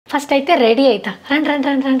First అయితే ready అయితా. రండి రండి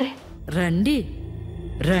రండి రండి రండి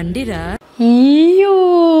రండిరా. అయ్యో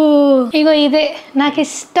ఇగో ఇదే నాకు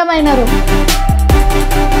ఇష్టమైన రూమ్.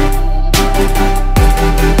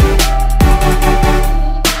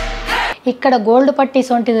 ఇక్కడ గోల్డ్ పట్టి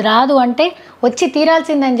సొంటిది రాదు అంటే వచ్చి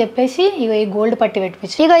తీరాల్సిందని చెప్పేసి ఇగో ఈ గోల్డ్ పట్టి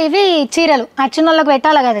పెట్టించి. ఇగో ఇవి చీరలు అచ్చినోళ్ళకి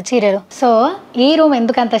పెట్టాలి కదా చీరలు. సో ఈ రూమ్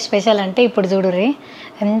ఎందుకంత స్పెషల్ అంటే ఇప్పుడు చూడుర్రి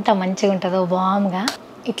ఎంత మంచిగా ఉంటుందో వామ్గా.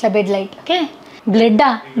 ఇట్లా బెడ్ లైట్. Okay బ్లెడ్డా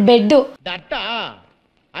bed.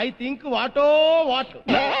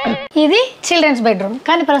 ఇది చిల్డ్రన్స్ బెడ్రూమ్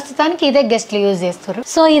కానీ ప్రస్తుతానికి ఇదే గెస్ట్లు యూజ్ చేస్తారు.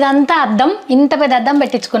 సో ఇదంతా అద్దం, ఇంత పెద్ద అద్దం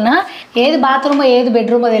పెట్టించుకున్నా. ఏది బాత్రూమో ఏది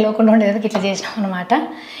బెడ్రూమో తెలియకుండా ఉండేది ఇట్లా చేసినాం అనమాట.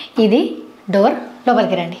 ఇది డోర్.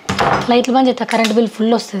 లోపలికి రండి. లైట్లు బంద్ చేస్తా, కరెంట్ బిల్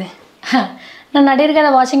ఫుల్ వస్తుంది. నన్ను అడిగారు కదా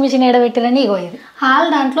వాషింగ్ మిషన్ ఏడబెట్టారని. ఇగో ఇది హాల్.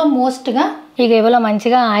 దాంట్లో మోస్ట్గా ఇక ఎవరో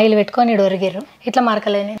మంచిగా ఆయిల్ పెట్టుకొని డొరిగారు ఇట్లా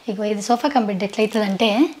మార్కలేని. ఇగో ఇది సోఫా కంపెనీ ఎట్లా అవుతుందంటే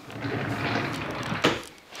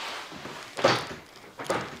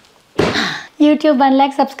యూట్యూబ్ 1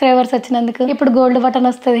 lakh సబ్స్క్రైబర్స్ వచ్చినందుకు ఇప్పుడు గోల్డ్ బటన్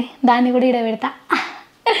వస్తుంది, దాన్ని కూడా ఈడ పెడతా.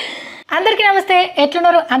 అందరికీ నమస్తే,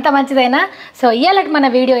 ఎట్లున్నారు? అంత మంచిదైనా. సో ఇవాళ మన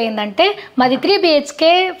వీడియో ఏంటంటే మాది 3 BHK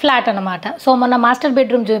ఫ్లాట్ అనమాట. సో మొన్న మాస్టర్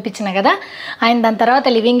బెడ్రూమ్ చూపించిన కదా, ఆయన దాని తర్వాత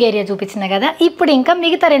లివింగ్ ఏరియా చూపించిన కదా, ఇప్పుడు ఇంకా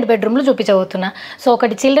మిగతా 2 బెడ్రూమ్లు చూపించబోతున్నా. సో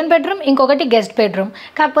ఒకటి చిల్డ్రన్ బెడ్రూమ్, ఇంకొకటి గెస్ట్ బెడ్రూమ్.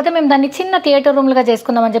 కాకపోతే మేము దాన్ని చిన్న థియేటర్ రూమ్లుగా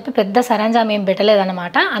చేసుకుందామని చెప్పి పెద్ద సరంజాం ఏం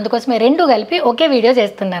పెట్టలేదన్నమాట. అందుకోసమే 2 కలిపి ఒకే వీడియో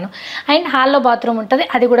చేస్తున్నాను. అండ్ హాల్లో బాత్రూమ్ ఉంటుంది,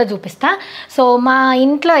 అది కూడా చూపిస్తా. సో మా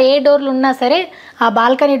ఇంట్లో ఏ డోర్లు ఉన్నా సరే ఆ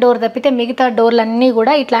బాల్కనీ డోర్ తప్పితే మిగతా డోర్లన్నీ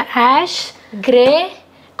కూడా ఇట్లా యాష్ గ్రే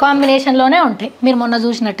కాంబినేషన్లోనే ఉంటాయి, మీరు మొన్న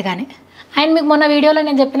చూసినట్టుగానే. అండ్ మీకు మొన్న వీడియోలో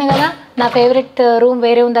నేను చెప్పిన కదా నా ఫేవరెట్ రూమ్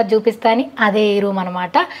వేరే ఉంది, అది చూపిస్తా అని. అదే ఈ రూమ్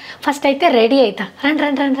అనమాట. ఫస్ట్ అయితే రెడీ అవుతా. రండి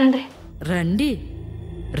రండి రండి రండి రండి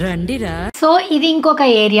రండిరా. సో ఇది ఇంకొక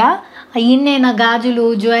ఏరియా. ఇన్నే నా గాజులు,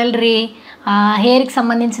 జ్యువెలరీ, హెయిర్కి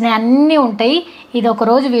సంబంధించినవి అన్నీ ఉంటాయి. ఇది ఒక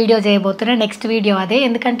రోజు వీడియో చేయబోతున్నా, నెక్స్ట్ వీడియో అదే.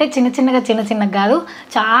 ఎందుకంటే చిన్న చిన్నగా కాదు,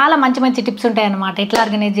 చాలా మంచి మంచి టిప్స్ ఉంటాయి అన్నమాట, ఎట్లా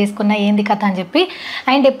ఆర్గనైజ్ చేసుకున్నా ఏంది కథ అని చెప్పి.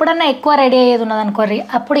 అండ్ ఎప్పుడన్నా ఎక్కువ రెడీ అయ్యేది ఉన్నది అనుకోర్రి,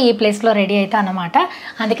 అప్పుడు ఈ ప్లేస్లో రెడీ అవుతా అన్నమాట.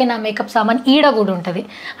 అందుకే నా మేకప్ సామాన్ ఈడ కూడా ఉంటుంది.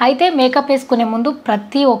 అయితే మేకప్ వేసుకునే ముందు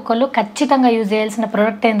ప్రతి ఒక్కళ్ళు ఖచ్చితంగా యూజ్ చేయాల్సిన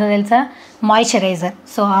ప్రోడక్ట్ ఏందో తెలుసా? మాయిశ్చరైజర్.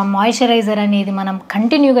 సో ఆ మాయిశ్చరైజర్ అనేది మనం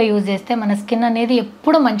కంటిన్యూగా యూజ్ చేస్తే మన స్కిన్ అనేది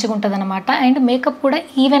ఎప్పుడు మంచిగా ఉంటుంది అనమాట. అండ్ మేకప్ కూడా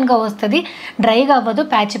ఈవెన్గా వస్తుంది, డ్రైగా అవ్వదు,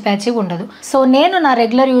 ప్యాచీ ఉండదు. సో నేను నా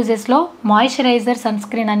రెగ్యులర్ యూజెస్లో మాయిశ్చరైజర్, సన్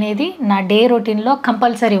స్క్రీన్ అనేది నా డే రొటీన్లో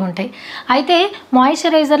కంపల్సరీ ఉంటాయి. అయితే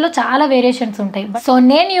మాయిశ్చరైజర్లో చాలా వేరియేషన్స్ ఉంటాయి. సో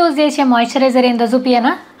నేను యూజ్ చేసే మాయిశ్చరైజర్ ఏందో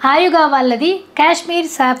చూపియనా? ఆయుగా వాళ్ళది కాశ్మీర్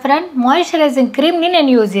సాఫ్రాన్ మాయిశ్చరైజింగ్ క్రీమ్ని నేను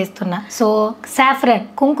యూజ్ చేస్తున్నా. సో సాఫ్రాన్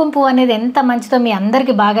కుంకుమ పువ్వు అనేది ఎంత మంచిదో మీ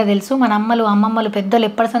అందరికీ బాగా తెలుసు. మన అమ్మమ్మలు పెద్దలు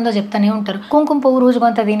ఎప్పటిసందో చెప్తానే ఉంటారు, కుంకుమ పువ్వు రోజు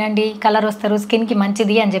కొంత తినండి, కలర్ వస్తారు, స్కిన్కి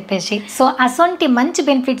మంచిది అని చెప్పేసి. సో అసొంటి మంచి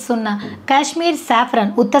బెనిఫిట్స్ ఉన్న కాశ్మీర్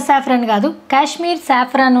సాఫ్రాన్, ఉత్త సాఫ్రాన్ కాదు, కాశ్మీర్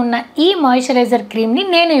సాఫ్రాన్ ఉన్న ఈ మాయిశ్చరైజర్ క్రీమ్ని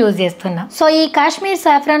నేను యూజ్ చేస్తున్నా. సో ఈ Kashmir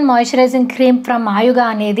saffron moisturising cream from ఆయుగా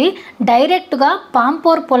అనేది డైరెక్ట్గా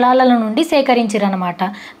పాంపోర్ పొలాల నుండి సేకరించారనమాట.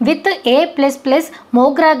 విత్ A++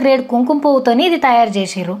 మోగ్రా గ్రేడ్ కుంకుమ పువ్వుతోని ఇది తయారు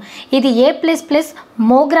చేసిర్రు. ఇది A++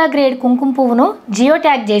 మోగ్రా గ్రేడ్ కుంకుమ పువ్వును జియో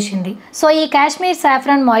ట్యాగ్ చేసింది. సో ఈ కాశ్మీర్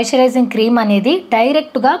సాఫ్రాన్ మాయిశ్చరైజింగ్ క్రీమ్ అనేది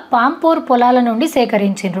డైరెక్ట్గా పాంపోర్ పొలాల నుండి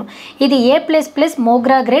సేకరించిండ్రు. ఇది A++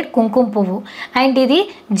 మోగ్రా గ్రేడ్ కుంకుమ పువ్వు. అండ్ ఇది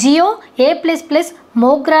జియో A++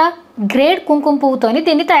 మోగ్రా గ్రేడ్ కుంకుమ పువ్వుతోని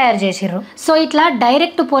దీన్ని తయారు చేసిర్రు. సో ఇట్లా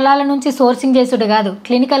డైరెక్ట్ పొలాల నుంచి సోర్సింగ్ చేసుడు కాదు,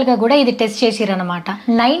 క్లినికల్గా కూడా ఇది టెస్ట్ చేసిర్రు అనమాట.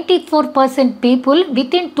 94% పీపుల్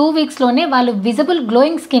విత్ ఇన్ 2 వీక్స్లోనే వాళ్ళు విజిబుల్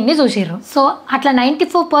గ్లోయింగ్ స్కిన్ని చూసిర్రు. సో అట్లా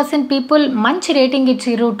 94% పీపుల్ మంచి రేటింగ్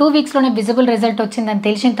ఇచ్చిర్రు, 2 వీక్స్లోనే విజిబుల్ రిజల్ట్ వచ్చిందని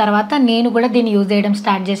తెలిసిన తర్వాత నేను కూడా దీన్ని యూజ్ చేయడం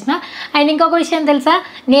స్టార్ట్ చేసిన. అండ్ ఇంకొక విషయం తెలుసా,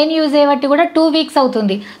 నేను యూజ్ అయ్యేబట్టి కూడా 2 వీక్స్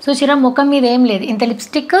అవుతుంది. చూసిరా ముఖం మీద ఏం లేదు, ఇంత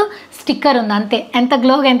లిప్స్టిక్ స్టిక్కర్ ఉంది అంతే, ఎంత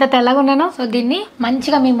గ్లోగా ఎంత తెల్లగా ఉన్నానో. సో దీన్ని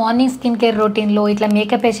మంచిగా మీ మార్నింగ్ స్కిన్ కేర్ రొటీన్లో, ఇట్లా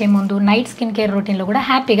మేకప్ వేసే ముందు నైట్ స్కిన్ కేర్ రొటీన్లో కూడా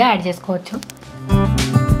హ్యాపీగా యాడ్ చేసుకోవచ్చు.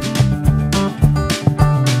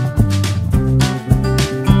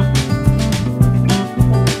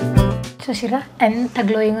 చూసిరా ఎంత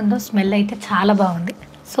గ్లోయింగ్ ఉందో, స్మెల్ అయితే చాలా బాగుంది.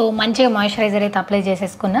 సో మంచిగా మాయిశ్చరైజర్ అయితే అప్లై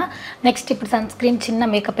చేసేసుకున్నా. నెక్స్ట్ ఇప్పుడు సన్ స్క్రీన్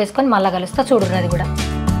చిన్న మేకప్ వేసుకొని మళ్ళీ కలుస్తా, చూడరు అది కూడా.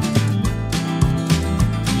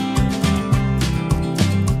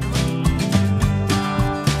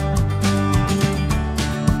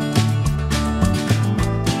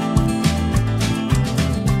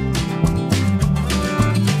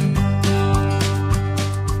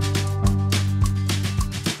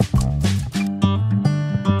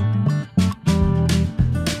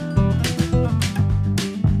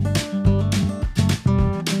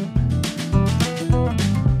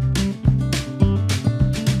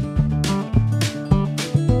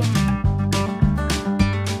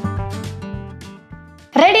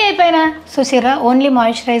 చూసిరా ఓన్లీ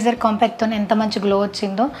మాయిశ్చరైజర్ కాంపాక్ట్తో ఎంత మంచి గ్లో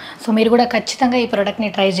వచ్చిందో. సో మీరు కూడా ఖచ్చితంగా ఈ ప్రోడక్ట్ని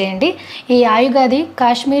ట్రై చేయండి. ఈ ఆయుగాది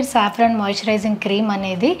కాశ్మీర్ సాఫ్రాన్ మాయిశ్చరైజింగ్ క్రీమ్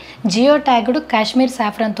అనేది జియో ట్యాగ్డ్ కాశ్మీర్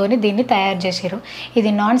సాఫ్రాన్తో దీన్ని తయారు చేసారు.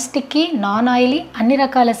 ఇది నాన్ స్టిక్కీ, నాన్ ఆయిలీ, అన్ని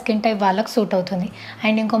రకాల స్కిన్ టైప్ వాళ్ళకు సూట్ అవుతుంది.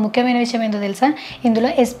 అండ్ ఇంకో ముఖ్యమైన విషయం ఏంటో తెలుసా,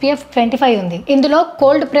 ఇందులో SPF 25 ఉంది. ఇందులో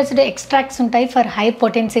కోల్డ్ ప్రెస్డ్ ఎక్స్ట్రాక్ట్స్ ఉంటాయి ఫర్ హై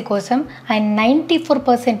పొటెన్సీ కోసం. And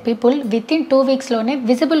 94% people with in 2 వీక్స్లోనే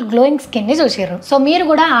visible glowing స్కిన్ని చూసారు. సో మీరు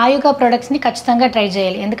కూడా ఆయుగా ప్రొడక్ట్స్ని ఖచ్చితంగా ట్రై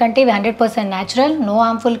చేయాలి. ఎందుకంటే ఇవి 100% natural, no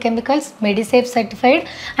harmful chemicals, మెడిసేఫ్ certified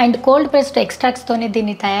and cold pressed ఎక్స్ట్రాక్ట్స్తోనే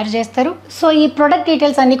దీన్ని తయారు చేస్తారు. సో ఈ ప్రొడక్ట్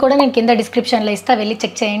డీటెయిల్స్ అన్ని కూడా నేను కింద డిస్క్రిప్షన్లో ఇస్తా, వెళ్ళి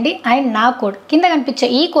చెక్ చేయండి. అండ్ నా కోడ్ కింద కనిపించే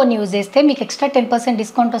ఈ కోడ్ని యూజ్ చేస్తే మీకు ఎక్స్ట్రా 10%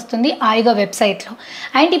 డిస్కౌంట్ వస్తుంది ఆయుగా వెబ్సైట్లో.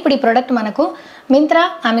 అండ్ ఇప్పుడు ఈ ప్రోడక్ట్ మనకు మింత్రా,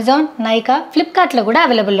 అమెజాన్, నైకా, ఫ్లిప్కార్ట్లో కూడా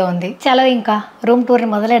అవైలబుల్లో ఉంది. చలో ఇంకా రూమ్ టూర్ని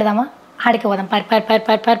మొదలెడదామా? ఆడికి పోదాం.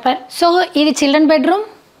 పర్. సో ఇది చిల్డ్రన్ బెడ్రూమ్,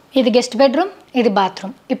 ఇది గెస్ట్ బెడ్రూమ్, ఇది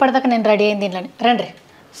బాత్రూమ్. ఇప్పటిదాకా నేను రెడీ అయింది దీంట్లోనే. రండి.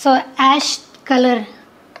 So ash colour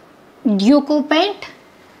Duco paint,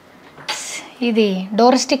 ఇది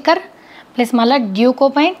డోర్ స్టిక్కర్ ప్లస్ మళ్ళీ డ్యూకో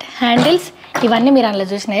పెయింట్ హ్యాండిల్స్, ఇవన్నీ మీరు అందులో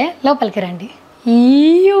చూసినాయే. లోపలికి రండి.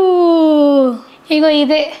 ఇగో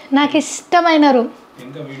ఇదే నాకు ఇష్టమైన రూమ్.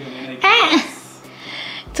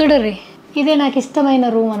 చూడర్రి, ఇదే నాకు ఇష్టమైన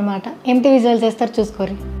రూమ్ అనమాట. ఎంటీ విజువల్స్ చేస్తారు,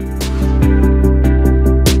 చూసుకోర్రి.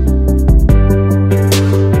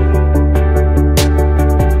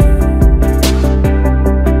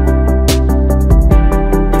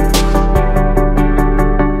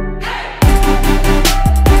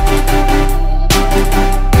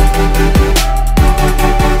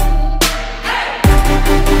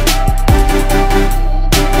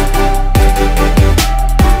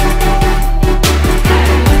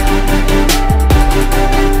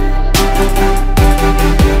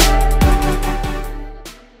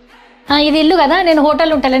 ఇది ఇల్లు కదా, నేను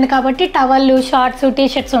హోటల్ ఉంటాను కాబట్టి టవళ్ళు, షార్ట్స్,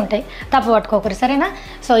 టీషర్ట్స్ ఉంటాయి, తప్పు పట్టుకోకరు, సరేనా?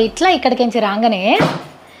 సో ఇట్లా ఇక్కడికించి రాగానే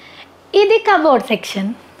ఇది కబోర్డ్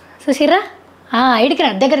సెక్షన్. చూసిర్రా? ఇడికి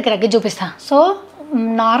రా, దగ్గరికి రగ్గి చూపిస్తా. సో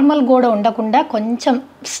నార్మల్ గోడ ఉండకుండా కొంచెం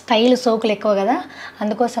స్టైల్ సోకులు ఎక్కువ కదా,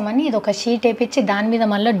 అందుకోసమని ఇది ఒక షీట్ వేయించి దాని మీద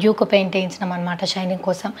మళ్ళీ డ్యూకో పెయింట్ వేయించినాం అనమాట షైనింగ్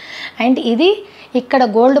కోసం. అండ్ ఇది ఇక్కడ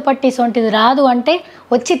గోల్డ్ పట్టి సొంటిది రాదు అంటే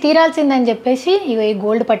వచ్చి తీరాల్సిందని చెప్పేసి ఇక ఈ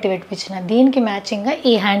గోల్డ్ పట్టి పెట్టించిన, దీనికి మ్యాచింగ్గా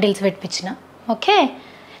ఈ హ్యాండిల్స్ పెట్టించిన. ఓకే.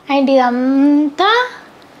 అండ్ ఇదంతా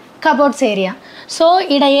కబోర్డ్స్ ఏరియా. సో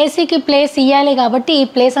ఈడ ఏసీకి ప్లేస్ ఇవ్వాలి కాబట్టి ఈ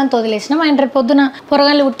ప్లేస్ అంతా వదిలేసినాం. అండ్ రేపు పొద్దున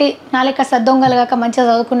పొరగలు ఉట్టి నాలుక సద్దొంగలు కాక మంచిగా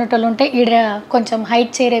చదువుకునేటోళ్ళు ఉంటే ఈడ కొంచెం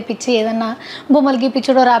హైట్ చేరేపించి ఏదన్నా బొమ్మలు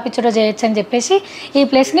గీపించడో రాపించడో చేయొచ్చు అని చెప్పేసి ఈ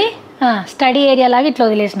ప్లేస్ని స్టడీ ఏరియా లాగా ఇట్లా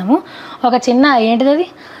వదిలేసినాము. ఒక చిన్న ఏంటిది అది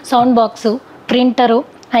sound box, printer,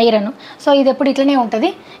 iron. So ఇది ఎప్పుడు ఇట్లనే ఉంటుంది.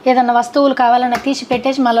 ఏదన్నా వస్తువులు కావాలన్నా తీసి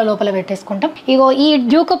పెట్టేసి మళ్ళీ లోపల పెట్టేసుకుంటాం. ఇగో ఈ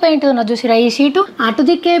డ్యూకో పెయింట్ ఉన్న చూసిరా, ఈ షీటు అటు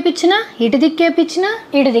దిక్కేపించిన, ఇటు దిక్కేపించిన,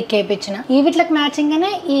 ఇటు దిక్కేపించిన, ఈ వీటికి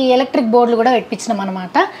మ్యాచింగ్గానే ఈ ఎలక్ట్రిక్ బోర్డులు కూడా పెట్టించినాం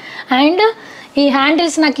అనమాట. అండ్ ఈ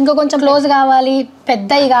హ్యాండిల్స్ నాకు ఇంకా కొంచెం క్లోజ్ కావాలి,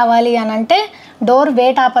 పెద్దవి కావాలి అని అంటే డోర్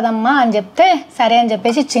వెయిట్ ఆపదమ్మా అని చెప్తే సరే అని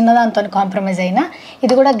చెప్పేసి చిన్నదాంతో కాంప్రమైజ్ అయినా.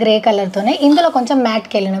 ఇది కూడా గ్రే కలర్తోనే. ఇందులో కొంచెం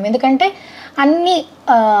మ్యాట్కి వెళ్ళినాం, ఎందుకంటే అన్నీ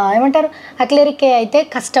ఏమంటారు అక్లెరికే అయితే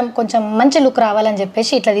కష్టం, కొంచెం మంచి లుక్ రావాలని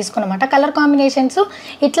చెప్పేసి ఇట్లా తీసుకున్నమాట. కలర్ కాంబినేషన్స్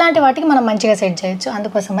ఇట్లాంటి వాటికి మనం మంచిగా సెట్ చేయొచ్చు,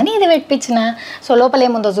 అందుకోసమని ఇది పెట్టించిన. సో లోపల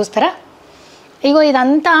ఏముందో చూస్తారా? ఇగో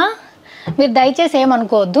ఇదంతా మీరు దయచేసి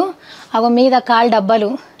ఏమనుకోవద్దు. అగో మీద కాలు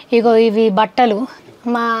డబ్బాలు, ఇగో ఇవి బట్టలు,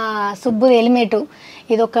 మా సుబ్బుది హెల్మెటు,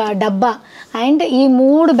 ఇదొక డబ్బా. అండ్ ఈ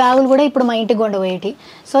 3 బ్యాగులు కూడా ఇప్పుడు మా ఇంటికి కొండపోయేటి.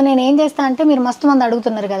 సో నేను ఏం చేస్తా అంటే, మీరు మస్తు మంది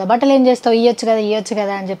అడుగుతున్నారు కదా బట్టలు ఏం చేస్తావు, ఇవ్వచ్చు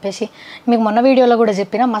కదా అని చెప్పేసి. మీకు మొన్న వీడియోలో కూడా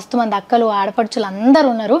చెప్పిన, మస్తు మంది అక్కలు, ఆడపడుచులు అందరూ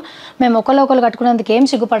ఉన్నారు. మేము ఒకళ్ళు కట్టుకునేందుకు ఏం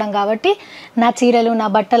సిగ్గుపడం కాబట్టి నా చీరలు, నా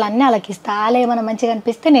బట్టలు అన్నీ అలకిస్తా. అలా ఏమైనా మంచిగా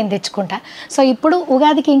అనిపిస్తే నేను తెచ్చుకుంటా. సో ఇప్పుడు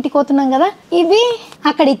ఉగాదికి ఇంటికి పోతున్నాం కదా, ఇవి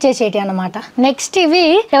అక్కడ ఇచ్చేసేటి అన్నమాట. నెక్స్ట్ ఇవి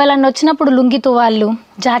ఎవరన్నా వచ్చినప్పుడు లుంగి తువాళ్ళు,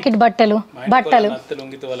 జాకెట్ బట్టలు.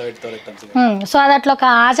 సో అది అట్లా ఒక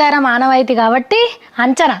ఆచారం, ఆనవాయితీ కాబట్టి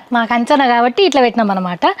మాకు అంచనా కాబట్టి ఇట్లా పెట్టినాం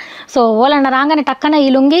అనమాట. సో ఓలన్న రాగానే టక్కన ఈ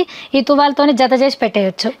లుంగి ఈ తువాలతోని జత చేసి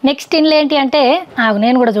పెట్టేయచ్చు. నెక్స్ట్ ఇంట్లో ఏంటి అంటే,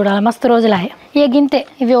 నేను కూడా చూడాలి, మస్తు రోజులాయ ఏ గింతే.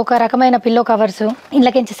 ఇవి ఒక రకమైన పిల్లో కవర్స్.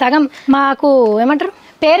 ఇళ్ళకించి సగం మాకు ఏమంటారు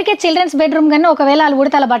పేరుకే చిల్డ్రన్స్ బెడ్రూమ్, కానీ ఒకవేళ వాళ్ళు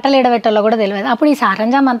కూడా తల బట్టలు ఎడబెట్టాలో కూడా తెలియదు. అప్పుడు ఈ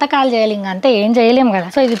సారంజామ్ అంతా కాల్ చేయాలి, ఇంకా అంతే ఏం చేయలేము కదా.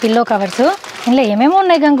 సో ఇవి పిల్లో కవర్స్. ఇంట్లో ఏమేమో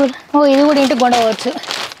ఉన్నాయి గంగులు. ఇది కూడా ఇంటికి కొండవచ్చు.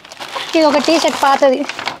 ఇది ఒక టీషర్ట్ పాతది.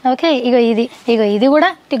 ఓకే. ఇది కూడా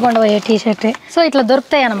ఇంటికి కొండపోయే టీషర్ట్. సో ఇట్లా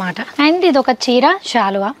దొరుకుతాయి అనమాట. అండ్ ఇది ఒక చీర,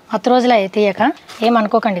 శాలువా. మత్తు రోజులు తీయక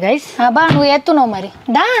ఏమనుకోకండి గైస్. బా నువ్వు ఎత్తున్నావు మరి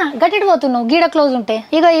దా గట్టిటి పోతున్నావు గీడ క్లోజ్ ఉంటే.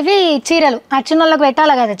 ఇక ఇవి చీరలు ఆ చిన్నోళ్ళకి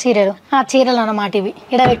పెట్టాలి కదా చీరలు, ఆ చీరలు అన్నమాట ఇవి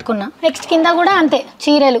ఇడ పెట్టుకున్నా. నెక్స్ట్ కింద కూడా అంతే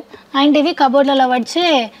చీరలు అండ్ ఇవి కబోర్డ్లలో వచ్చే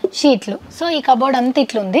షీట్లు. సో ఈ కబోర్డ్ అంతా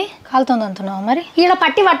ఇట్లుంది. కాలుతుంది అంటున్నావు మరి ఈడ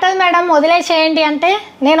పట్టి పట్టదు మేడం వదిలేసేయండి అంటే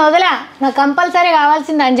నేను వదిలా, నాకు కంపల్సరీ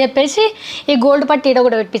కావాల్సింది అని చెప్పేసి ఈ గోల్డ్ పట్టి ఈడ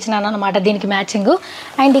కూడా పెట్టించినాను అనమాట దీనికి మ్యాచింగ్.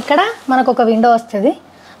 అండ్ ఇక్కడ మనకు ఒక విండో వస్తుంది,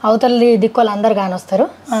 అవతల దిక్కులు అందరు కాని వస్తారు.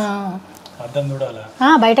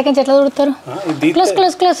 బయటకి ఎట్లా చూడతారు close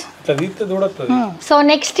close close. So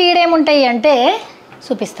next ఈడేముంటాయి అంటే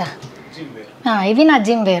చూపిస్తా. ఇవి నా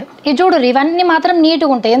జిమ్ వేర్. ఇవి చూడు ఇవన్నీ మాత్రం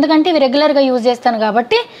నీట్గా ఉంటాయి ఎందుకంటే ఇవి రెగ్యులర్గా యూజ్ చేస్తాను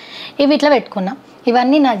కాబట్టి ఇవి ఇట్లా పెట్టుకున్నా.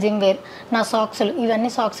 ఇవన్నీ నా జిమ్ వేర్. నా సాక్సులు ఇవన్నీ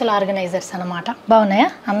సాక్సులు ఆర్గనైజర్స్ అనమాట. బాగున్నాయా?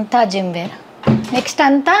 అంతా జిమ్ వేర్. నెక్స్ట్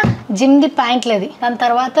అంతా జిమ్ది ప్యాంట్లది. దాని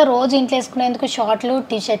తర్వాత రోజు ఇంట్లో వేసుకునేందుకు షార్ట్లు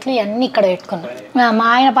టీషర్ట్లు ఇవన్నీ ఇక్కడ పెట్టుకున్నా. మా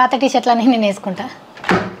ఆయన పాత టీషర్ట్లు అన్నీ నేను వేసుకుంటా.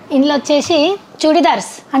 ఇందులో వచ్చేసి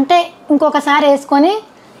చుడిదార్స్ అంటే ఇంకొకసారి వేసుకొని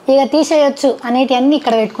ఇక తీసేయచ్చు అనేటివన్నీ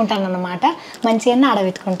ఇక్కడ పెట్టుకుంటాను అన్నమాట. మంచిగా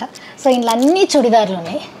ఆడబెట్టుకుంటా. సో ఇందులో అన్నీ చుడిదార్లు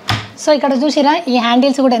ఉన్నాయి. సో ఇక్కడ చూసిరా ఈ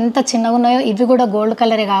హ్యాండిల్స్ కూడా ఎంత చిన్నగా ఉన్నాయో. ఇవి కూడా గోల్డ్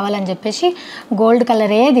కలరే కావాలని చెప్పేసి గోల్డ్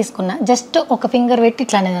కలరే తీసుకున్నా. జస్ట్ ఒక ఫింగర్ పెట్టి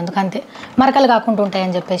ఇట్లా అనేది అందుకు అంతే, మరకలు కాకుండా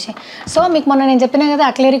ఉంటాయని చెప్పేసి. సో మీకు మొన్న నేను చెప్పినా కదా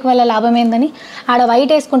అక్లేరిక్ వల్ల లాభం ఏందని. ఆడ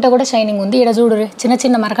వైట్ వేసుకుంటే కూడా షైనింగ్ ఉంది. ఇక్కడ చూడు చిన్న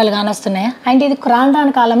చిన్న మరకలు కానొస్తున్నాయా. అండ్ ఇది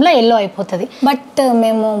రాను కాలంలో ఎల్లో అయిపోతుంది. బట్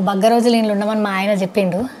మేము బగ్గ రోజులు ఇంట్లో ఉండమని మా ఆయన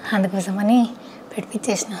చెప్పిండు, అందుకోసమని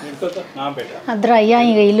పెట్టించేసిన. అద్దరు అయ్యా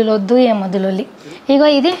ఇక ఇల్లు వద్దు ఏమొద్దులొల్లి. ఇగో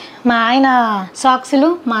ఇది మా ఆయన సాక్స్లు,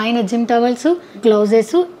 మా ఆయన జిమ్ టవల్స్,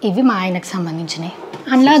 గ్లౌజెస్ ఇవి మా ఆయనకు సంబంధించినవి.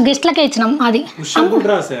 అందులో గెస్ట్లకే ఇచ్చినాం. అది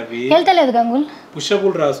వెళ్తలేదు గంగుల్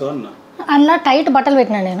అందులో టైట్ బట్టలు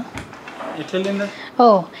పెట్టినా నేను. ఓ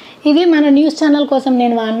ఇవి మన న్యూస్ ఛానల్ కోసం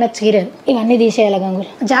నేను వాడిన చీరలు. ఇవన్నీ తీసేయాలి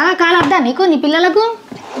గంగుల్. జాగా కాలద్దా నీకు నీ పిల్లలకు?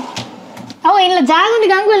 ఓ ఇంట్లో జాగా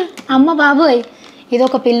ఉంది గంగుల్. అమ్మ బాబోయ్ ఇది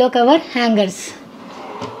ఒక పిల్లో కవర్ హ్యాంగర్స్.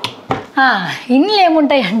 ఇందులో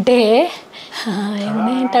ఏముంటాయి అంటే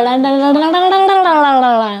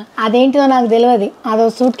అదేంటిదో నాకు తెలియదు. అదో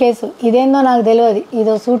సూట్ కేసు. ఇదేందో నాకు తెలియదు.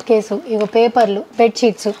 ఇదో సూట్ కేసు. ఇగో పేపర్లు,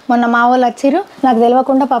 బెడ్షీట్స్. మొన్న మా వాళ్ళు వచ్చిర్రు నాకు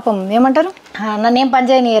తెలియకుండా పాపం ఏమంటారు నన్ను ఏం పని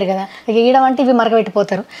చేయనియరు కదా. ఇక ఈడమంటే ఇవి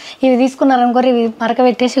మరకబెట్టిపోతారు. ఇవి తీసుకున్నారు అనుకోరు ఇవి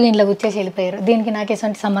మరకబెట్టేసి ఇంట్లో గుచ్చేసి వెళ్ళిపోయారు. దీనికి నాకు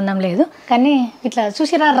ఎటువంటి సంబంధం లేదు. కానీ ఇట్లా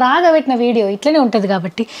చూసిరా రాగా పెట్టిన వీడియో ఇట్లనే ఉంటుంది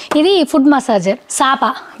కాబట్టి. ఇది ఫుడ్ మసాజర్,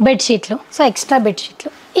 సాపా, బెడ్షీట్లు. సో ఎక్స్ట్రా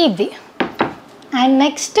బెడ్షీట్లు ఇవి. అండ్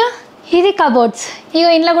నెక్స్ట్ ఇది కబోర్డ్స్. ఇక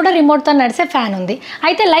ఇంట్లో కూడా రిమోట్తో నడిచే ఫ్యాన్ ఉంది.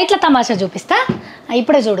 అయితే లైట్ల తమాషా చూపిస్తా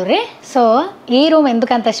ఇప్పుడే చూడుర్రి. సో ఈ రూమ్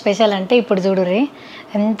ఎందుకు అంత స్పెషల్ అంటే ఇప్పుడు చూడుర్రి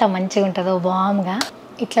ఎంత మంచిగా ఉంటుందో బామ్గా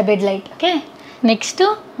ఇట్లా బెడ్ లైట్. ఓకే నెక్స్ట్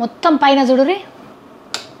మొత్తం పైన చూడుర్రి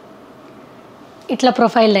ఇట్లా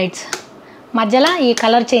ప్రొఫైల్ లైట్స్, మధ్యలో ఈ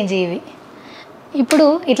కలర్ చేంజ్ ఇవి. ఇప్పుడు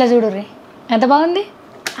ఇట్లా చూడుర్రి ఎంత బాగుంది.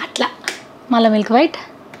 అట్లా మళ్ళీ మిల్క్ వైట్.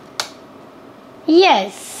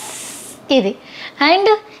 ఎస్ ఇది.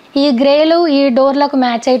 అండ్ ఈ గ్రేలు ఈ డోర్లకు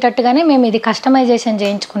మ్యాచ్ అయ్యేటట్టుగానే మేము ఇది కస్టమైజేషన్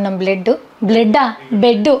చేయించుకున్నాం. బెడ్.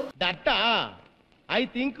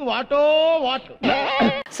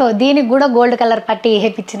 సో దీనికి కూడా గోల్డ్ కలర్ పట్టి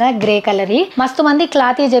వేయించిన గ్రే కలర్. మస్తు మంది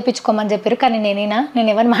క్లాత్ చేయించుకోమని చెప్పారు కానీ నేను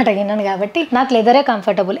ఎవరి మాట విన్నాను కాబట్టి నాకు లెదరే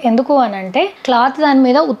కంఫర్టబుల్. ఎందుకు అని అంటే క్లాత్ దాని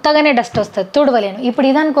మీద ఉత్తగానే డస్ట్ వస్తుంది, తుడవలేను. ఇప్పుడు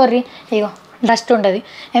ఇదనుకోర్రి ఇగో డస్ట్ ఉండదు.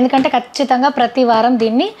 ఎందుకంటే ఖచ్చితంగా ప్రతి వారం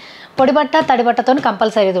దీన్ని పొడి బట్ట తడి బట్టతో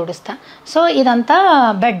కంపల్సరీ తుడుస్తా. సో ఇదంతా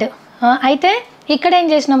బెడ్. అయితే ఇక్కడ ఏం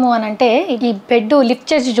చేసినాము అని అంటే ఈ బెడ్ లిఫ్ట్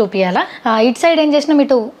చేసి చూపించాలా. ఇటు సైడ్ ఏం చేసినాం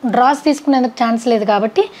ఇటు డ్రాస్ తీసుకునేందుకు ఛాన్స్ లేదు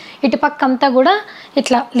కాబట్టి ఇటు పక్క అంతా కూడా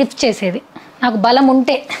ఇట్లా లిఫ్ట్ చేసేది. నాకు బలం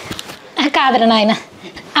ఉంటే కాదరా నాయన.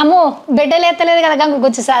 అమ్మో బెడ్డలు ఎత్తలేదు కదా గంగు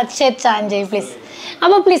కొంచెం చేచ్చా అని చెప్పి ప్లీజ్.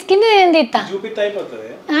 అమ్మో ప్లీజ్ కింద నేను తీస్తా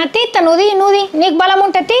తీస్తా. నువ్వు నీకు బలం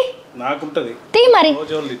ఉంటే తీ మరి.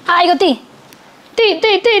 ఇగో తీ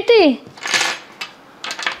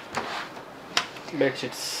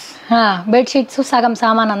బెడ్షీట్స్ సగం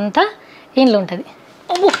సామాన్ అంతా ఇంట్లో ఉంటుంది.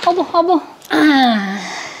 అబ్బో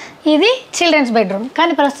ఇది చిల్డ్రన్స్ బెడ్రూమ్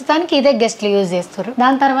కానీ ప్రస్తుతానికి ఇదే గెస్ట్లు యూజ్ చేస్తారు.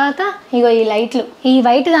 దాని తర్వాత ఇగో ఈ లైట్లు ఈ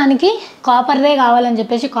వైట్ దానికి కాపర్దే కావాలని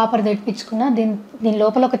చెప్పేసి కాపర్ తెప్పించుకున్నా. దీని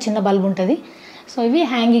లోపల ఒక చిన్న బల్బ్ ఉంటుంది. సో ఇవి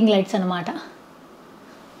హ్యాంగింగ్ లైట్స్ అనమాట.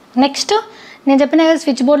 నెక్స్ట్ నేను చెప్పిన కదా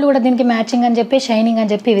స్విచ్ బోర్డులు కూడా దీనికి మ్యాచింగ్ అని చెప్పి షైనింగ్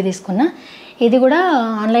అని చెప్పి ఇవి తీసుకున్నా. ఇది కూడా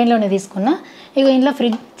ఆన్లైన్లోనే తీసుకున్నా. ఇగో ఇంట్లో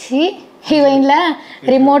ఫ్రిడ్జ్, ఇగో ఇంట్లో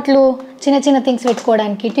రిమోట్లు, చిన్న థింగ్స్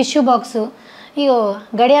పెట్టుకోవడానికి టిష్యూ బాక్సు. ఇగో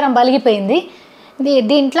గడియారం బలిగిపోయింది,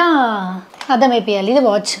 దీంట్లో అద్దం వేపియాలి. ఇది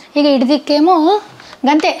వాచ్. ఇక ఇటు దిక్కేమో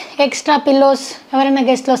గంతే ఎక్స్ట్రా పిల్లోస్ ఎవరైనా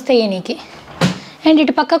గెస్ట్లు వస్తే ఈయనకి. అండ్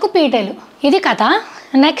ఇటు పక్కకు పీటలు. ఇది కథ.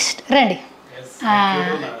 నెక్స్ట్ రండి.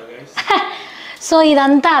 సో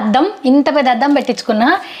ఇదంతా అద్దం, ఇంత పెద్ద అద్దం పెట్టించుకున్నా.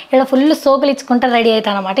 ఇక్కడ ఫుల్ సోకులు ఇచ్చుకుంటా రెడీ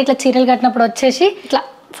అవుతాను అనమాట. ఇట్లా చీరలు కట్టినప్పుడు వచ్చేసి ఇట్లా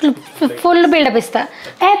ఫుల్ బిల్డప్ ఇస్తా.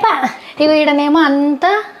 ఏపా ఇవి ఈడనేమో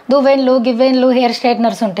అంతా దువ్వెన్లు గివ్వెన్లు హెయిర్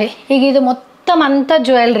స్ట్రైట్నర్స్ ఉంటాయి. ఇక ఇది మొత్తం అంతా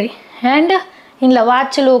జ్యువెలరీ అండ్ ఇంట్లో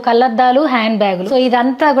వాచ్లు, కళ్ళద్దాలు, హ్యాండ్ బ్యాగులు. సో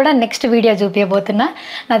ఇదంతా కూడా నెక్స్ట్ వీడియో చూపించబోతున్నా.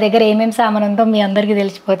 నా దగ్గర ఏమేమి సామాన్ ఉందో మీ అందరికీ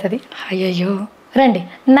తెలిసిపోతుంది. అయ్యయ్యో రండి.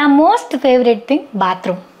 నా మోస్ట్ ఫేవరెట్ థింగ్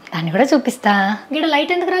బాత్రూమ్, దాన్ని కూడా చూపిస్తా. ఇక్కడ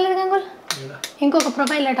లైట్ ఎందుకు రాలేదు గంగుల్? ఇంకొక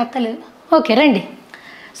ప్రొఫైల్ లైట్ వస్తలేదు. ఓకే రండి.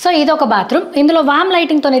 సో ఇది ఒక బాత్రూమ్. ఇందులో వామ్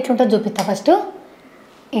లైటింగ్తో ఎట్లుంటుందో చూపిస్తా. ఫస్ట్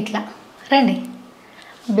ఇట్లా రండి.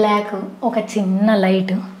 బ్లాక్ ఒక చిన్న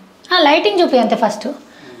లైట్, లైటింగ్ చూపి అంతే. ఫస్ట్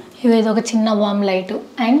ఇది ఒక చిన్న వామ్ లైట్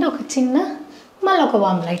అండ్ ఒక చిన్న మళ్ళీ ఒక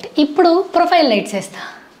వామ్ లైట్. ఇప్పుడు ప్రొఫైల్ లైట్స్ వేస్తా.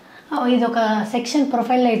 ఇది ఒక సెక్షన్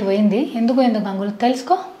ప్రొఫైల్ లైట్ పోయింది. ఎందుకు గంగులు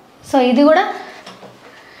తెలుసుకో. సో ఇది కూడా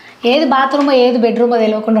ఏది బాత్రూమో ఏది బెడ్రూమో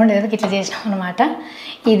తెలియకుండా ఉండేది ఇట్లా చేసినాం అనమాట.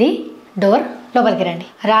 ఇది డోర్. లోపలికి రండి.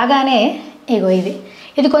 రాగానే ఇగో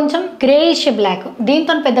ఇది కొంచెం గ్రేయిష్ బ్లాక్.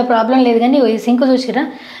 దీంతో పెద్ద ప్రాబ్లం లేదు, కానీ ఈ సింక్ చూసిరా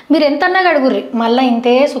మీరు ఎంతన్నా కడుగుర్రి మళ్ళీ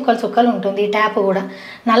ఇంతే సుక్కలు ఉంటుంది. ఈ ట్యాప్ కూడా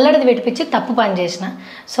నల్లడిది పెట్టించి తప్పు పని చేసిన.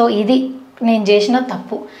 సో ఇది నేను చేసిన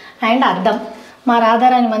తప్పు. అండ్ అద్దం మా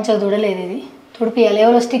రాధారాన్ని మంచిగా చూడలేదు, ఇది తుడిపియాలి.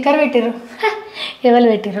 ఎవరో స్టిక్కర్ పెట్టిర్రు, ఎవరు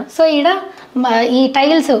పెట్టిర్రు. సో ఈ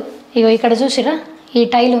టైల్స్ ఇగో ఇక్కడ చూసిరా ఈ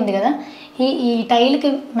టైల్ ఉంది కదా, ఈ టైల్కి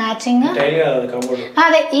మ్యాచింగ్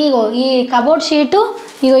అదే ఇగో ఈ కబోర్డ్ షీటు,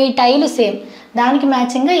 ఇగో ఈ టైలు సేమ్ దానికి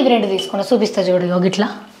మ్యాచింగ్గా ఇవి రెండు తీసుకున్నా. చూపిస్తా చూడు. ఇగో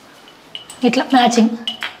ఇట్లా మ్యాచింగ్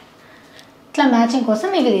కోసం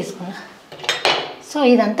ఇవి తీసుకున్నా. సో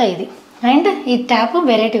ఇదంతా ఇది. అండ్ ఈ ట్యాప్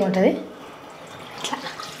వెరైటీ ఉంటుంది ఇట్లా.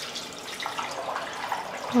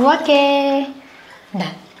 Okay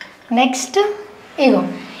done. నెక్స్ట్ ఇగో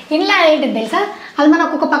ఇంట్లో ఏంటిది తెలుసా, అది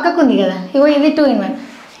మనకు ఒక పక్కకు ఉంది కదా. ఇగో ఇది 2 in 1.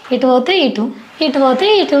 ఇటు పోతే ఇటు పోతే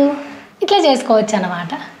ఇటు ఇట్లా చేసుకోవచ్చు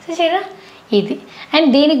అన్నమాట. చూసారా ఇది. అండ్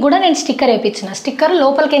దీనికి కూడా నేను స్టిక్కర్ వేయించిన. స్టిక్కర్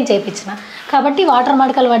లోపలికేం చేయించిన కాబట్టి వాటర్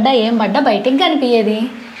మడకలు పడ్డా ఏం పడ్డా బయటికి కనిపించేది.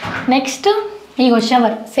 నెక్స్ట్ ఇగో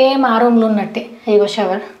షవర్, సేమ్ ఆ రూమ్లో ఉన్నట్టే. ఇగో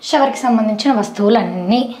షవర్కి సంబంధించిన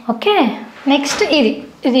వస్తువులన్నీ. ఓకే. నెక్స్ట్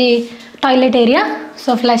ఇది టాయిలెట్ ఏరియా.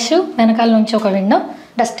 సో ఫ్లష్, వెనకాల నుంచి ఒక విండో,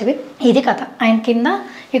 డస్ట్బిన్. ఇది కథ. అండ్ కింద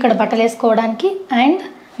ఇక్కడ బట్టలు వేసుకోవడానికి అండ్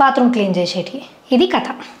బాత్రూమ్ క్లీన్ చేసేటి. ఇది కథ.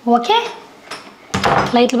 ఓకే.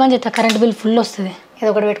 లైట్లు బంద్ చేస్తా, కరెంట్ బిల్ ఫుల్ వస్తుంది. ఇది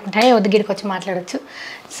ఒకటి పెట్టుకుంటే ఒద్దుగిడికి వచ్చి మాట్లాడచ్చు.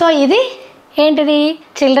 సో ఇది ఏంటిది,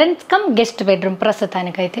 చిల్డ్రన్స్ కమ్ గెస్ట్ బెడ్రూమ్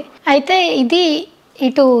ప్రస్తుతానికైతే. అయితే ఇది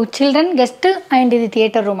ఇటు చిల్డ్రన్ గెస్ట్ అండ్ ఇది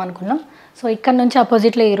థియేటర్ రూమ్ అనుకున్నాం. సో ఇక్కడ నుంచి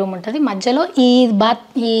అపోజిట్లో ఈ రూమ్ ఉంటుంది. మధ్యలో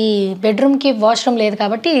ఈ బెడ్రూమ్కి వాష్రూమ్ లేదు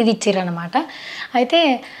కాబట్టి ఇది ఇచ్చిర్రనమాట. అయితే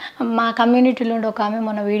మా కమ్యూనిటీలో ఉండే ఒక ఆమె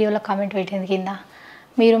మొన్న వీడియోలో కామెంట్ పెట్టింది కింద,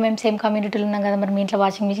 మేము సేమ్ కమ్యూనిటీలో ఉన్నాం కదా, మరి మీ ఇంట్లో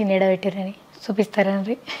వాషింగ్ మిషన్ ఏడా పెట్టారని.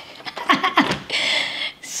 చూపిస్తారని.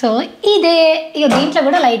 సో ఇదే. ఇక దీంట్లో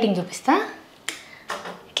కూడా లైటింగ్ చూపిస్తా.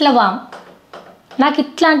 ఇట్లా వామ్, నాకు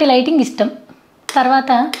ఇట్లాంటి లైటింగ్ ఇష్టం.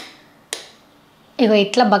 తర్వాత ఇగో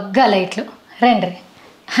ఇట్లా బగ్గా లైట్లు. రండి.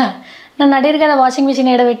 నన్ను అడిగారు కదా వాషింగ్ మిషన్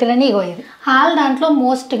ఏడబెట్టారని. ఇగో ఇది ఆల్ దాంట్లో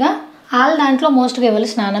మోస్ట్గా ఎవరు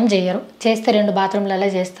స్నానం చేయరు, చేస్తే 2 బాత్రూమ్లలో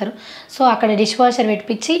చేస్తారు. సో అక్కడ డిష్ వాషర్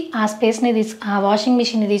పెట్టించి ఆ స్పేస్ని ఆ వాషింగ్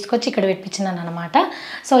మిషన్ని తీసుకొచ్చి ఇక్కడ పెట్టించినాను అనమాట.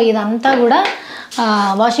 సో ఇదంతా కూడా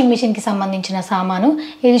వాషింగ్ మిషన్కి సంబంధించిన సామాను.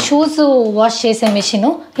 ఇది షూస్ వాష్ చేసే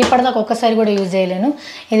మిషను, ఇప్పటిదాకా ఒక్కసారి కూడా యూజ్ చేయలేను.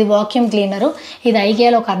 ఇది వాక్యూమ్ క్లీనరు. ఇది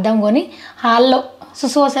ఐకియాలో ఒక అద్దం కొని హాల్లో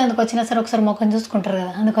సుసు వసేందుకు వచ్చినా సరే ఒకసారి మొక్కం చూసుకుంటారు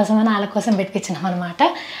కదా, అందుకోసమని వాళ్ళ కోసం పెట్టించినాం అనమాట.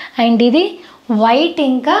 అండ్ ఇది వైట్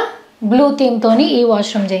ఇంకా బ్లూ థీమ్తోని ఈ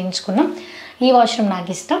వాష్రూమ్ చేయించుకున్నాం. ఈ వాష్రూమ్ నాకు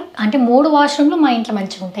ఇష్టం. అంటే 3 వాష్రూమ్లు మా ఇంట్లో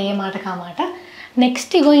మంచిగా ఉంటాయి, ఏ మాట కామాట.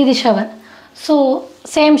 నెక్స్ట్ ఇగో ఇది shower. So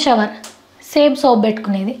same shower, same soap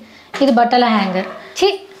పెట్టుకునేది. ఇది బట్టల హ్యాంగర్,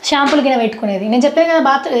 షాంపూలు కింద పెట్టుకునేది. నేను చెప్పాను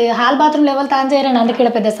కదా హాల్ బాత్రూమ్ లెవెల్ తాను చేయరని, అందుకే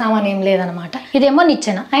ఇక్కడ పెద్ద సామాన్ ఏం లేదనమాట. ఇదేమో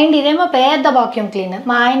నిచ్చెన. అండ్ ఇదేమో పెద్ద వాక్యూమ్ క్లీనర్.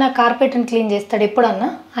 మా ఆయన కార్పెట్ని క్లీన్ చేస్తాడు ఎప్పుడన్నా,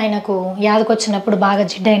 ఆయనకు యాదకొచ్చినప్పుడు బాగా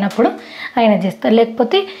జిడ్డు అయినప్పుడు ఆయన చేస్తాడు,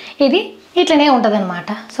 లేకపోతే ఇది ఇట్లనే ఉంటుంది అనమాట.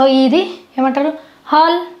 సో ఇది ఏమంటారు,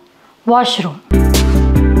 హాల్ వాష్రూమ్.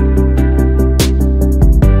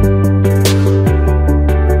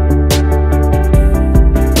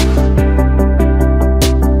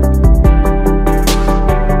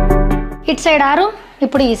 ఇటు సైడ్ ఆ రూమ్,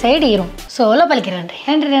 ఇప్పుడు ఈ సైడ్ ఈ రూమ్. సో లోపలికి రండి.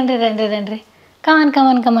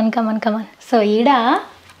 కమాన్. సో ఈడ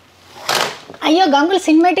అయ్యో గంగులు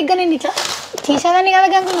సినిమాటిక్గా నేను ఇట్లా తీసేదాన్ని కదా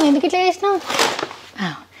గంగులు, నువ్వు ఎందుకు ఇట్లా చేసినావు?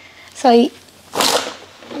 సో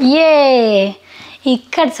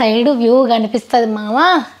ఇక్కడ సైడ్ వ్యూ కనిపిస్తుంది మామా,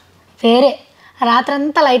 వేరే.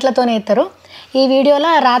 రాత్రంతా లైట్లతోనే ఎత్తారు. ఈ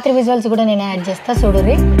వీడియోలో రాత్రి విజువల్స్ కూడా నేను యాడ్ చేస్తా,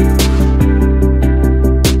 చూడుర్రి.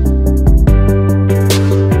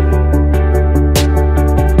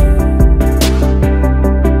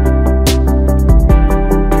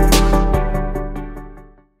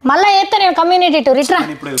 ఇటు రిట్రా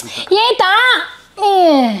ఏతా.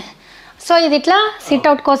 సో ఇది ఇట్లా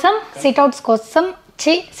సిట్అవుట్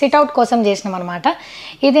కోసం చేసినాం అనమాట.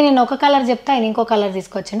 ఇది నేను ఒక కలర్ చెప్తే ఆయన ఇంకో కలర్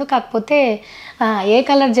తీసుకొచ్చిండు. కాకపోతే ఏ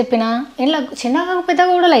కలర్ చెప్పినా ఇలా చిన్నగా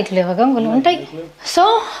పెద్దగా కూడా లైట్లు లేవు గంగులు ఉంటాయి. సో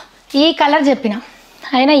ఈ కలర్ చెప్పిన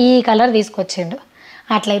ఆయన ఈ కలర్ తీసుకొచ్చిండు.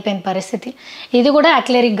 అట్లా అయిపోయింది పరిస్థితి. ఇది కూడా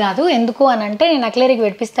అక్లేరిక్ కాదు. ఎందుకు అని అంటే నేను అక్లేరిక్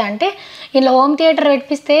పెట్టిస్తా అంటే ఇలా హోమ్ థియేటర్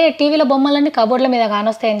పెట్టిస్తే టీవీలో బొమ్మలన్నీ కబోర్డ్ల మీద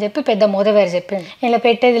కానొస్తాయని చెప్పి పెద్ద మోదవేరు చెప్పిండు. ఇలా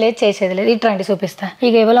పెట్టేది లేదు చేసేది లేదు. ఇట్లాంటి చూపిస్తా.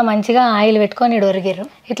 ఇక ఎవరో మంచిగా ఆయిల్ పెట్టుకొని ఇటు ఒరిగిర్రు.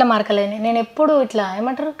 ఇట్లా మరకలేని నేను ఎప్పుడు ఇట్లా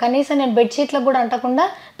ఏమంటారు కనీసం నేను బెడ్షీట్లకు కూడా అంటకుండా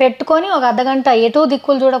పెట్టుకొని ఒక అర్ధగంట ఎటు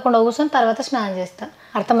దిక్కులు చూడకుండా కూర్చొని తర్వాత స్నానం చేస్తా.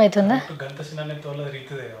 అర్థమవుతుందా?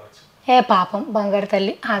 ఏ పాపం బంగారు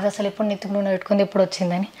తల్లి అది అసలు ఎప్పుడు నెత్తుకు నూనె పెట్టుకుంది ఎప్పుడు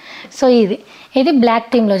వచ్చిందని. సో ఇది బ్లాక్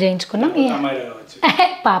టీమ్లో చేయించుకున్నాం.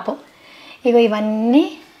 పాపం ఇగో ఇవన్నీ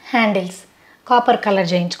హ్యాండిల్స్ కాపర్ కలర్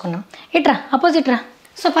చేయించుకున్నాం. ఇట్రా అపోజిట్ రా.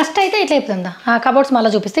 సో ఫస్ట్ అయితే ఇట్లా అయిపోతుందా ఆ కబోర్డ్స్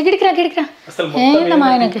మళ్ళీ చూపిస్తే గిడికిరా ఏందమ్మా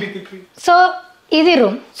ఆయనకి. సో ఇది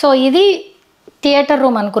రూమ్. సో ఇది థియేటర్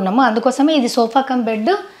రూమ్ అనుకున్నాము. అందుకోసమే ఇది సోఫా కమ్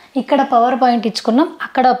బెడ్. ఇక్కడ పవర్ పాయింట్ ఇచ్చుకున్నాం.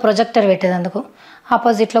 అక్కడ ప్రొజెక్టర్ పెట్టేదందుకు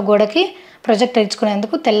ఆపోజిట్లో గోడకి ప్రొజెక్టర్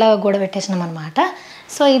ఇచ్చుకునేందుకు తెల్లగా గోడ పెట్టేసినాం అనమాట.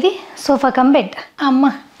 సో ఇది సోఫా కమ్ బెడ్. అమ్మ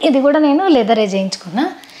ఇది కూడా నేను లెదరే చేయించుకున్నా.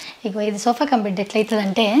 ఇగో ఇది సోఫా కమ్ బెడ్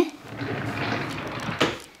ఎట్లయితుందంటే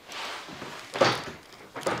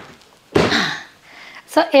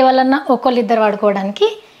సో ఎవరన్నా ఒకళ్ళిద్దరు వాడుకోవడానికి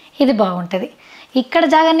ఇది బాగుంటుంది. ఇక్కడ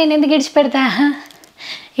జాగా నేను ఎందుకు ఇడిచిపెడతా.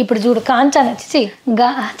 ఇప్పుడు చూడు కాంచా నచ్చి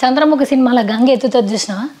చంద్రముఖి సినిమాలో గంగ ఎత్తుతుంది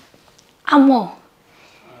చూసినావా. అమ్మో.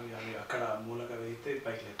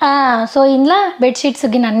 సో ఇంట్లో బెడ్షీట్స్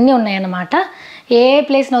గిన్నె అన్నీ ఉన్నాయన్నమాట. ఏ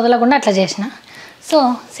ప్లేస్ని వదలకుండా అట్లా చేసిన. సో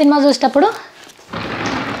సినిమా చూసేటప్పుడు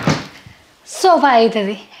సోఫా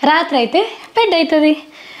అవుతుంది, రాత్రి అయితే బెడ్ అవుతుంది.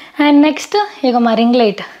 అండ్ నెక్స్ట్ ఇక మా రింగ్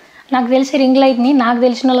లైట్. నాకు తెలిసి రింగ్ లైట్ని నాకు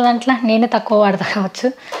తెలిసిన వాళ్ళ దాంట్లో నేనే తక్కువ వాడతా కావచ్చు.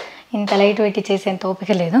 ఇంత లైట్ పెట్టి చేసేంత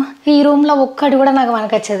ఓపిక లేదు. ఈ రూమ్లో ఒక్కటి కూడా నాకు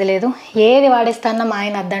వనకొచ్చేది లేదు. ఏది వాడేస్తానో మా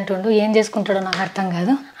ఆయన అద్దంటుండు. ఏం చేసుకుంటాడో నాకు అర్థం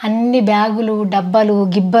కాదు. అన్ని బ్యాగులు డబ్బాలు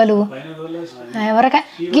గిబ్బలు ఎవరికా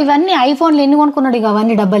ఇవన్నీ ఐఫోన్లు ఎన్ని కొనుక్కున్నాడు. ఇక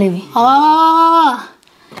అవన్నీ డబ్బాలు ఇవి.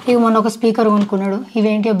 ఇవి మొన్న ఒక స్పీకర్ కొనుక్కున్నాడు.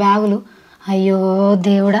 ఇవేంటి బ్యాగులు. అయ్యో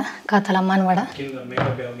దేవుడా కథలమ్మనవాడ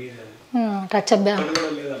టచ్ అప్ బ్యాగ్.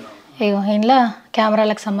 ఇగో ఇంట్లో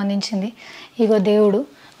కెమెరాలకు సంబంధించింది. ఇగో దేవుడు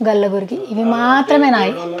గల్లగురికి ఇవి మాత్రమే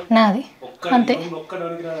నాది అంతే.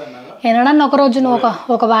 ఎన్నడన్నా ఒక రోజు నువ్వు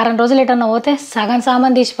ఒక వారం రోజులు ఎటన్నా పోతే సగం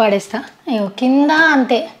సామాన్ తీసి పాడేస్తా. అయ్యో కింద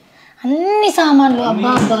అంతే అన్ని సామాన్లు.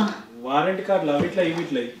 అబ్బా అబ్బా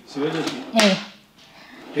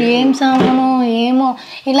ఏం సామాను ఏమో.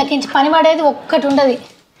 ఇళ్ళకించి పని పడేది ఒక్కటి ఉండదు.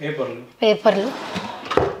 పేపర్లు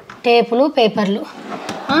టేపులు పేపర్లు.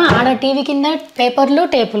 ఆడ టీవీ కింద పేపర్లు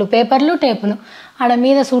టేపులు ఆడ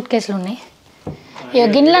మీద సూట్ కేసులు ఉన్నాయి.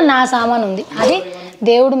 గిన్నెలో నా సామాన్ ఉంది. అది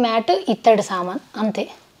దేవుడు మ్యాట్ ఇత్తడి సామాన్ అంతే.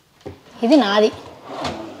 ఇది నాది.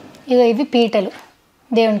 ఇవి పీటలు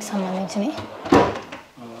దేవునికి సంబంధించినవి.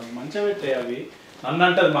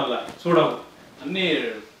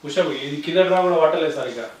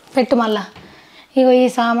 పెట్టు మళ్ళా. ఇగో ఈ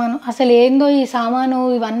సామాను అసలు ఏందో ఈ సామాను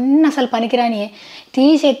ఇవన్నీ అసలు పనికిరానియే.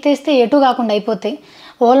 తీసి ఎత్తేస్తే ఎటు కాకుండా అయిపోతాయి.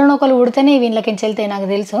 ఓలనొకలు ఉడితేనే వీళ్ళకించి వెళ్తాయి నాకు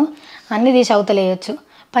తెలుసు. అన్నీ తీసి అవతలేయచ్చు.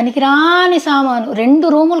 పనికిరాని సామాను. 2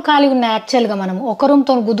 రూములు ఖాళీ ఉన్నాయి. యాక్చువల్గా మనం ఒక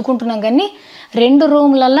రూమ్తో గుద్దుకుంటున్నాం కానీ 2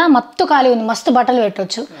 రూములల్లో మత్తు ఖాళీ ఉంది. మస్తు బట్టలు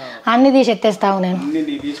పెట్టవచ్చు. అన్నీ తీసి ఎత్తేస్తావు నేను.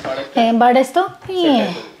 ఏం పడేస్తావు.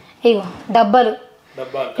 ఇగో డబ్బాలు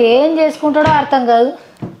ఏం చేసుకుంటాడో అర్థం కాదు.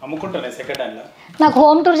 నాకు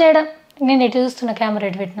హోమ్ టూర్ చేయడం నేను ఎటు చూస్తున్నా కెమెరా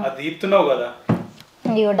ఎటు పెట్టినా.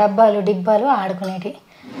 ఇగో డబ్బాలు డిబ్బాలు ఆడుకునేటి.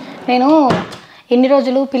 నేను ఇన్ని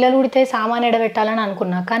రోజులు పిల్లలు ఉడితే సామాన్ ఎడబెట్టాలని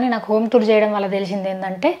అనుకున్నా. కానీ నాకు హోమ్ టూర్ చేయడం వల్ల తెలిసింది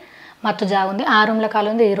ఏంటంటే మత్తు జాగుంది. ఆ రూమ్లో కాలు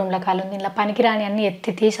ఉంది, ఈ రూమ్లో కాలు ఉంది. ఇలా పనికిరాని అన్నీ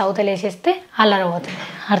ఎత్తి తీసి అవతలేసేస్తే అల్లరవుతుంది.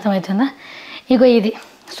 అర్థమవుతుందా. ఇగో ఇది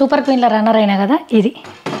సూపర్ క్వీన్లో రన్నర్ అయినా కదా ఇది.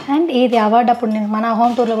 అండ్ ఇది అవార్డు అప్పుడు నేను మన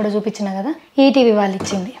హోమ్ టూర్లో కూడా చూపించిన కదా, ఈటీవీ వాళ్ళు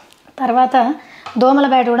ఇచ్చింది. తర్వాత దోమల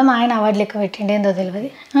బ్యాట్ కూడా మా ఆయన అవార్డు లెక్క పెట్టిండి. ఏందో తెలియదు.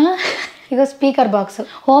 ఇగో స్పీకర్ బాక్స్.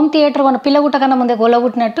 హోమ్ థియేటర్ కొన్న పిల్లగుట్ట కన్నా ముందే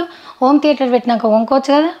గొల్లగుట్టినట్టు హోమ్ థియేటర్ పెట్టినాక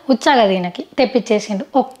వంకోవచ్చు కదా, వచ్చా కదా ఈయనకి తెప్పించేసిండు.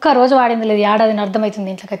 ఒక్కరోజు వాడింది లేదు. ఏడాదిని అర్థమవుతుంది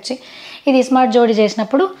ఇంట్లోకి వచ్చి. ఇది స్మార్ట్ జోడీ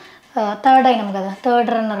చేసినప్పుడు 3rd అయినాం కదా, 3rd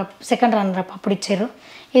రన్నర్-అప్ 2nd రన్నర్-అప్ అప్పుడు ఇచ్చారు.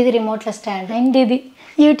 ఇది రిమోట్లో స్టాండ్. అండ్ ఇది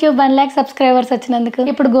యూట్యూబ్ 1 lakh సబ్స్క్రైబర్స్ వచ్చినందుకు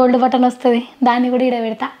ఇప్పుడు గోల్డ్ బటన్ వస్తుంది. దాన్ని కూడా ఈడ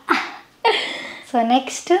పెడతా. సో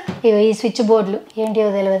నెక్స్ట్ ఈ స్విచ్ బోర్డులు ఏంటివో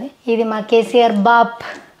తెలియదు. ఇది మా కేసీఆర్ బాబ్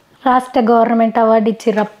రాష్ట్ర గవర్నమెంట్ అవార్డు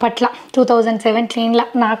ఇచ్చిర్రు అప్పట్లో 2017లో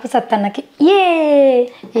నాకు సత్తన్నకి.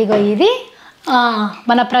 ఇగో ఇది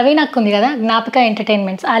మన ప్రవీణ్ అక్క ఉంది కదా, జ్ఞాపిక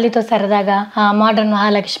ఎంటర్టైన్మెంట్స్, ఆలితో సరదాగా, మోడర్న్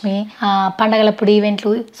మహాలక్ష్మి, పండగలప్పుడు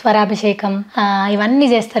ఈవెంట్లు, స్వరాభిషేకం, ఇవన్నీ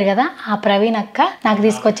చేస్తారు కదా. ఆ ప్రవీణ్ అక్క నాకు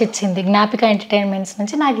తీసుకొచ్చి ఇచ్చింది. జ్ఞాపిక ఎంటర్టైన్మెంట్స్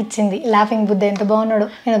నుంచి నాకు ఇచ్చింది. లాఫింగ్ బుద్ధ ఎంత బాగున్నాడు,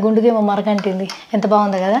 నేను గుండుగేమో మరకంటింది, ఎంత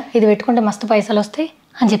బాగుంది కదా, ఇది పెట్టుకుంటే మస్తు పైసలు వస్తాయి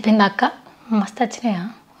అని చెప్పింది అక్క. మస్తు వచ్చినాయా?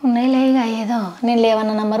 ఉన్నాయి లేగా, ఏదో నేను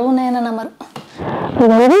లేవన్న నంబరు ఉన్నాయన్న నంబరు.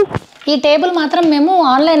 ఈ టేబుల్ మాత్రం మేము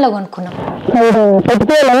ఆన్లైన్లో కొనుక్కున్నాం.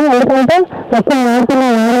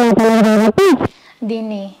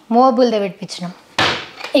 దీన్ని మోబుల్దే పెట్టించినాం.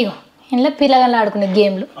 ఇగో ఇంట్లో పిల్లగాళ్ళు ఆడుకునే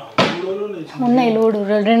గేమ్లు ఉన్నాయి, లూడు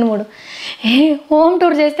 2-3. హోమ్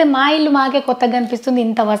టూర్ చేస్తే మా ఇల్లు మాకే కొత్తగా అనిపిస్తుంది,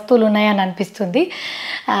 ఇంత వస్తువులు ఉన్నాయని అనిపిస్తుంది.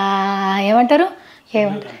 ఏమంటారు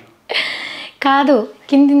కాదు,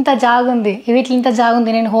 కిందింత జాగుంది, వీటింత జాగుంది.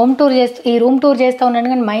 నేను హోమ్ టూర్ ఈ రూమ్ టూర్ చేస్తూ ఉన్నాను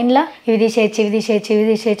కానీ మైండ్లో ఇవి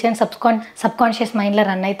తీసేయచ్చు అని సబ్ కాన్షియస్ మైండ్లో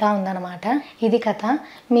రన్ అవుతూ ఉందన్నమాట. ఇది కథ.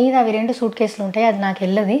 మీద అవి 2 సూట్ కేసులు ఉంటాయి, అది నాకు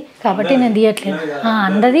వెళ్ళదు కాబట్టి నేను తీయట్లేదు.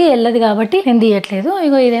 అందది వెళ్ళదు కాబట్టి నేను తీయట్లేదు.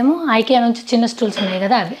 ఇగో ఇదేమో ఐకియా నుంచి చిన్న స్టూల్స్ ఉన్నాయి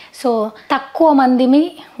కదా అవి. సో తక్కువ మందిమి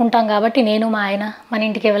ఉంటాం కాబట్టి నేను మా ఆయన, మన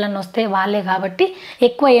ఇంటికి ఎవరన్నా వస్తే వాళ్ళే కాబట్టి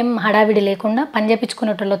ఎక్కువ ఏం హడావిడి లేకుండా పని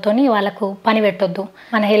చేయించుకునేటోళ్ళతో వాళ్ళకు పని పెట్టొద్దు,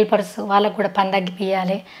 మన హెల్పర్స్ వాళ్ళకు కూడా పని తగ్గిపియాలి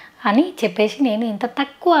అని చెప్పేసి నేను ఇంత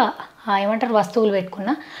తక్కువ వస్తువులు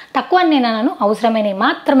పెట్టుకున్నా. తక్కువ అని నేను అన్నాను, అవసరమైనవి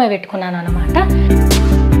మాత్రమే పెట్టుకున్నాను అన్నమాట.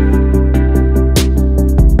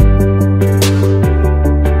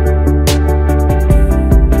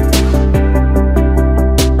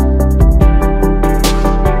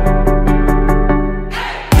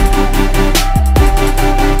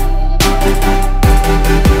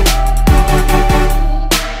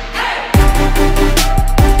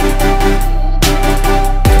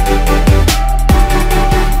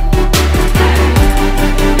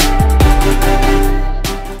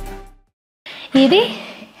 ఇది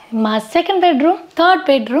మా second bedroom, third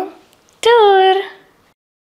bedroom tour.